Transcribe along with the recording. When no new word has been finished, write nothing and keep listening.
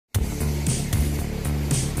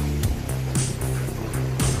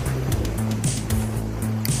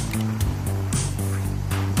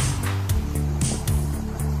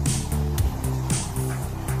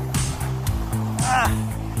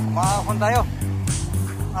ahon tayo.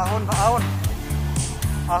 Ahon.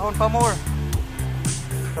 Ahon pa more.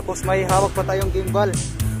 Tapos may hawak pa tayong gimbal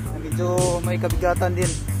na medyo may kabigatan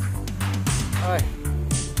din. Ay.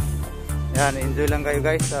 Yan, enjoy lang kayo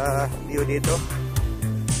guys sa view dito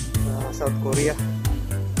sa South Korea.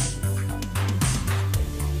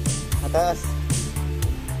 Mataas.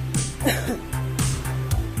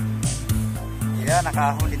 Yan,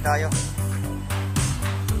 nakaahon din tayo.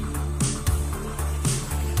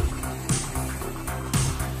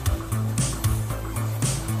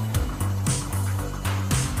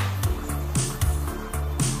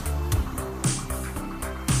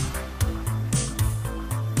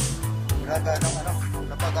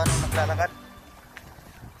 Wala pa ganong naglalakad.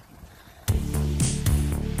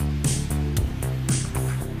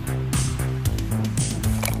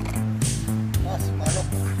 Sumalok.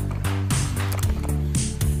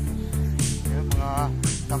 Yung mga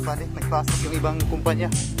company, nagpasok yung ibang kumpanya.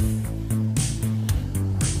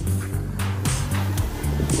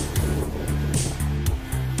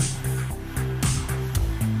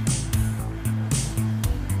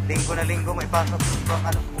 Linggo na linggo may pasok yung ibang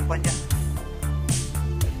kumpanya.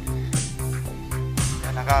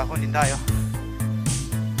 Nakahon din tayo.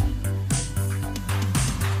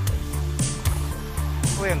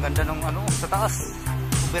 Uy, ang ganda ng sa taas.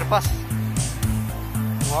 Overpass.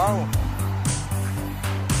 Wow.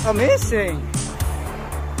 Amazing.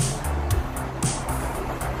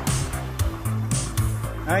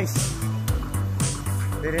 Nice.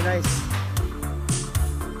 Very nice.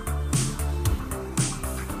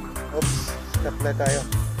 Oops, stoplight tayo.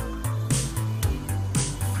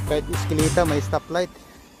 Kahit iskelita may stoplight.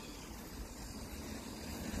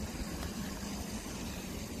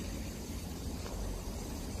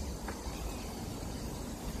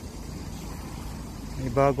 May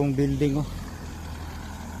bagong building oh.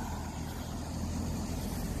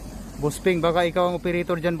 Bosping, baka ikaw ang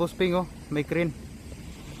operator dyan Bosping oh. May crane.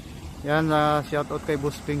 Yan, shout out kay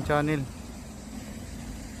Bosping channel.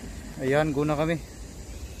 Ayan, guna kami.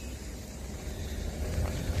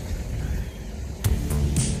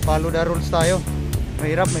 Follow the rules tayo.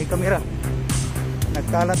 Mahirap, may kamera.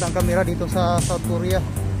 Nagkalat ang kamera dito sa South Korea.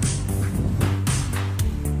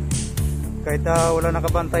 Kahit wala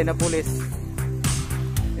nakabantay na pulis,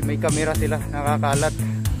 may kamera sila, nakakalat.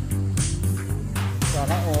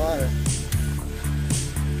 Sana all.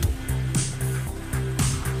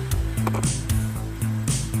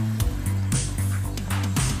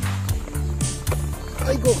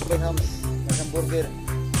 Ay go, may hams, may hamburger.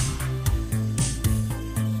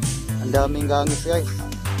 Ang daming gangis guys.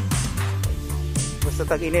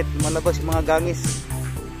 Basta tag-init, malabas yung mga gangis.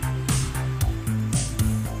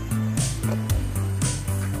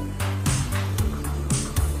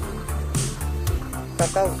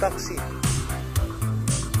 Kakao taxi.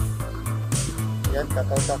 Yan,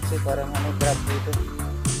 kakao taxi, parang grab dito.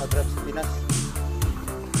 Grab sa Pinas.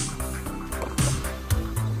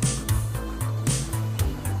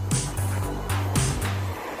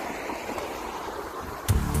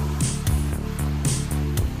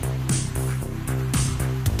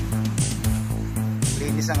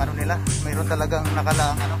 Linis ang nila. Mayroon talagang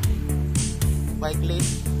nakalaang bike lane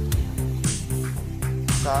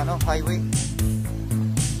sa highway.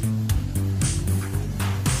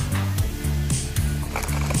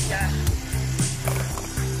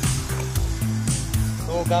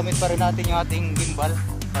 So gamit pa rin natin yung ating gimbal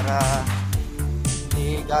para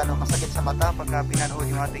hindi gaano masakit sa mata pagka pinanood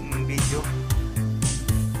yung ating video.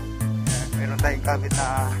 Meron tayong gamit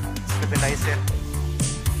na stabilizer.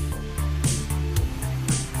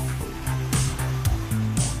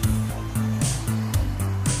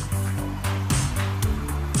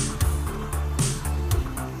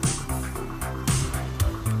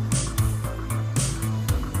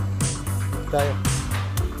 Tayo.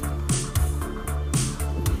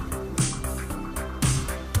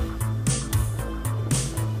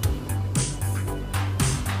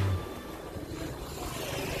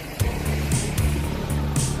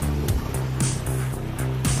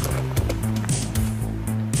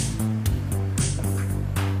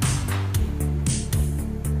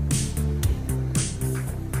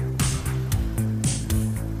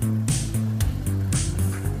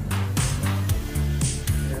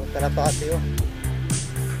 Kalapati oh.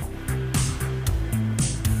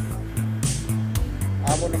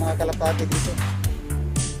 Amo ng mga kalapati dito.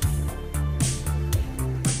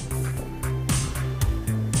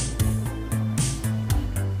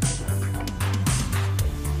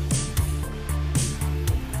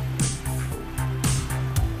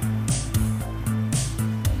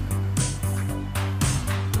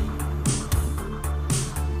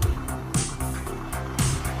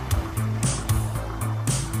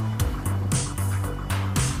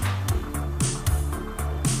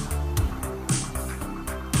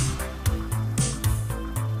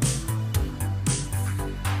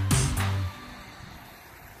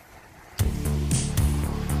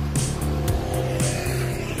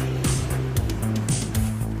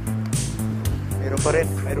 pa rin,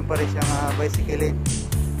 mayroon pa rin siyang bicycle lane.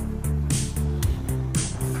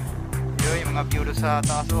 Yun yung mga view doon sa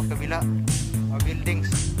taas o kabila, mga buildings.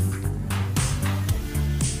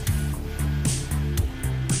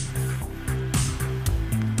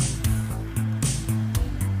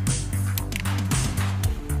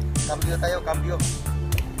 Cambio tayo, cambio.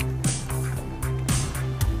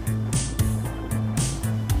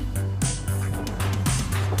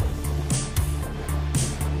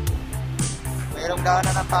 Mayroong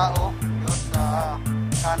daanan ng tao yun sa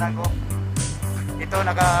kanan ko. Ito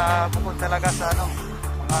nakabukod talaga sa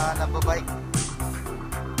mga nagbabike.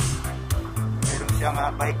 Mayroon siyang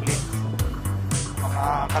bike lane, mga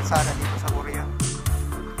kalsada dito sa Korea.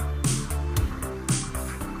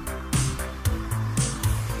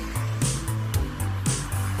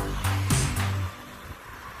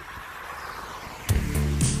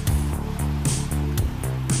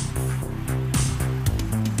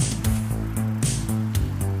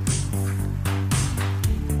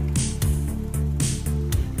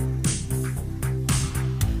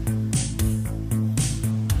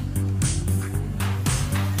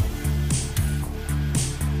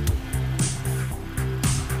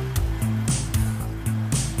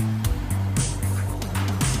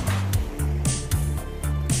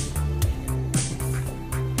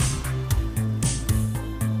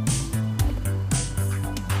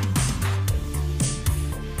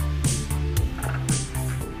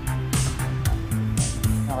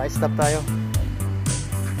 Naka-stop tayo.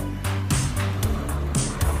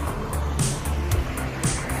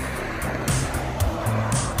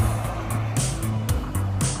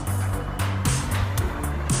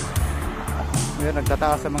 Ngayon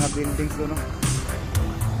nagtataas sa mga buildings doon.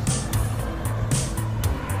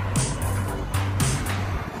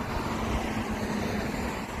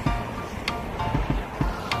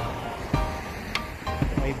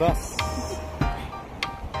 May bus.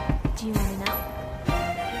 Do you want to know?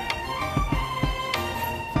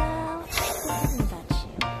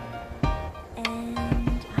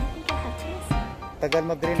 Tagal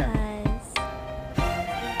mag-green ah.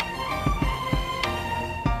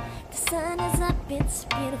 The sun is up, it's a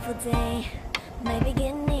beautiful day. My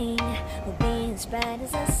beginning will be as bright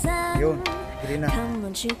as the sun. Yun, green na. Come,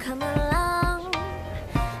 won't you come along?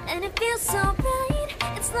 And it feels so bright,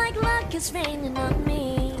 it's like luck is raining on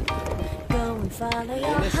me. Go and follow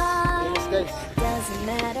your heart. Guys. Doesn't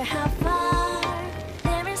matter how far.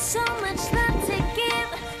 There is so much love to give.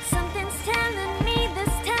 Something's telling me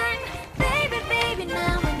this time. Baby,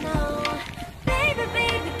 now I know. Baby,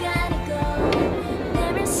 gotta go.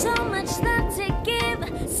 There is so much love to give.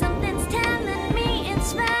 Something's telling me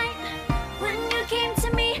it's right. When you came to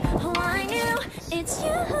me, oh, I knew it's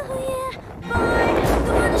you, yeah, boy.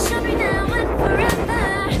 The one to show me now and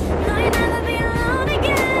forever. No, you'll never be alone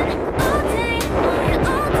again. All day, oh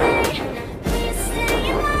yeah, all day. Please stay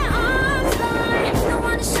in my arms, boy. The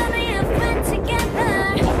one to show me a friend.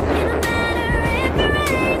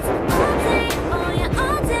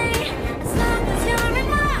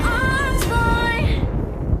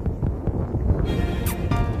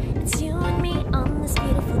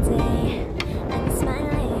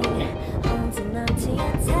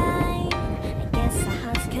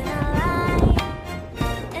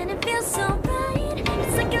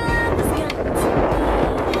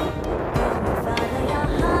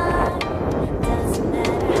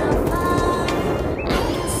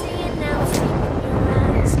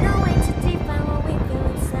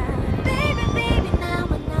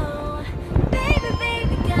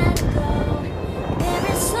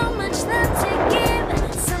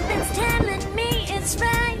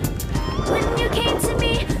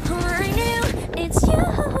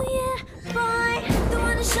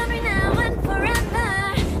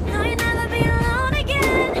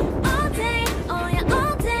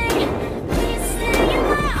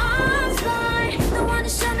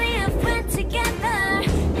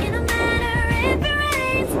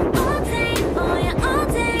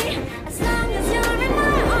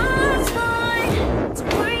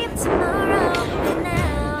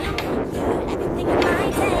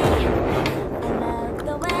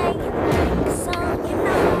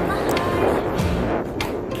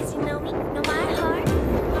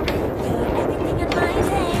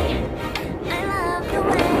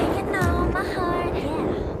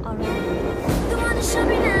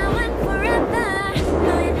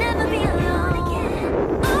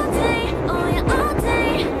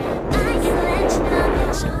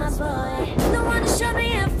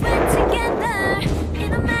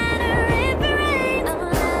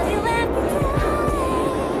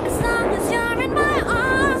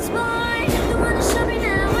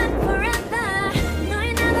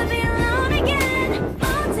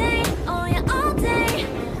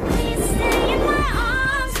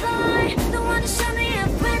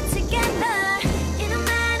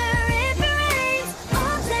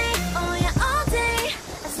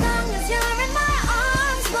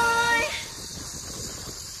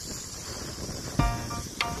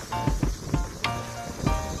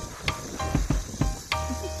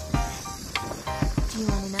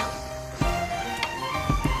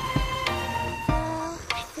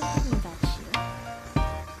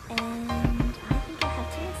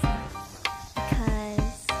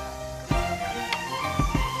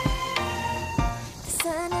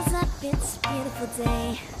 up, it's a beautiful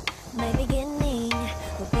day. My beginning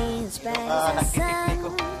will be as bright as the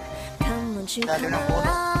sun. Come, won't you come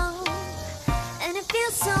along? And it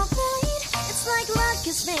feels so bright, it's like luck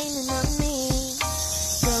is raining on me.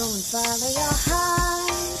 Go and follow your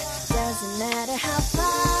heart, doesn't matter how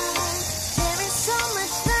far. There is so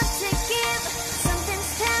much love to give,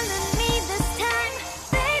 something's telling me this time.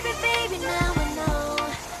 Baby, baby, now I know.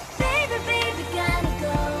 Baby, baby, gotta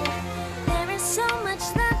go. There is so much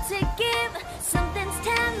love to give, something's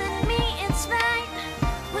telling me it's right.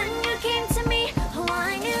 When you came to me, oh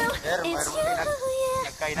I knew it's you, yeah.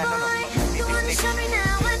 Boy, you wanna show me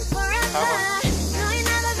now and forever. No, you'll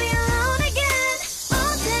never be alone again.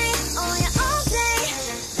 All day, oh yeah, all day.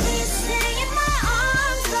 Please stay in my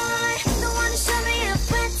arms, boy. Don't wanna show me if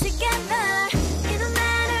we're together. It don't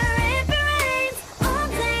matter if it rains. All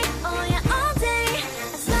day, oh yeah, all day.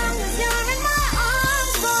 As long as you're in my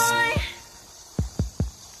arms, boy.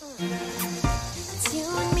 It's you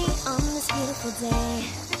and me on this beautiful day,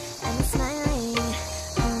 and we're smiling,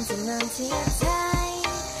 holding on to your tight.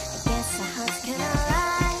 I guess our hearts can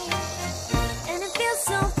align, and it feels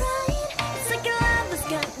so bright. It's like your love has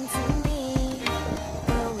gotten to me.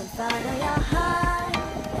 Go and follow your heart,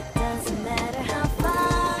 doesn't matter how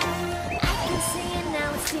far. I can see it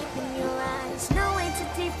now, it's deep in your eyes. No way to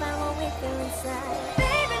define what we feel inside.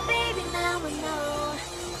 Baby, baby, now I know.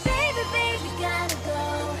 Baby, baby, gotta go.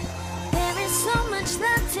 There is so much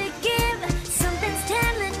love to give, something's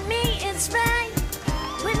telling me it's right.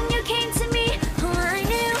 When you came to me, oh I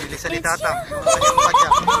knew it's you, boy.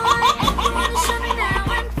 You wanna show me now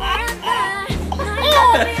and forever. No,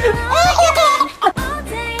 you'll never be alone again. All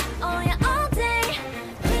day, oh yeah, all day.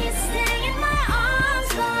 Please stay in my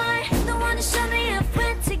arms, boy. Don't wanna show me if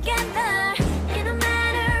we're together. It don't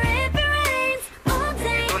matter if it rains. All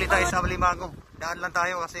day, Tuloy tayo sa Limango. Daan lang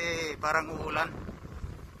tayo kasi parang uulan.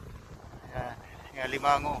 Ayan, yung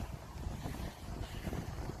Limango.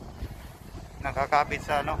 Nakakapit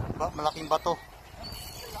sa ano, malaking bato.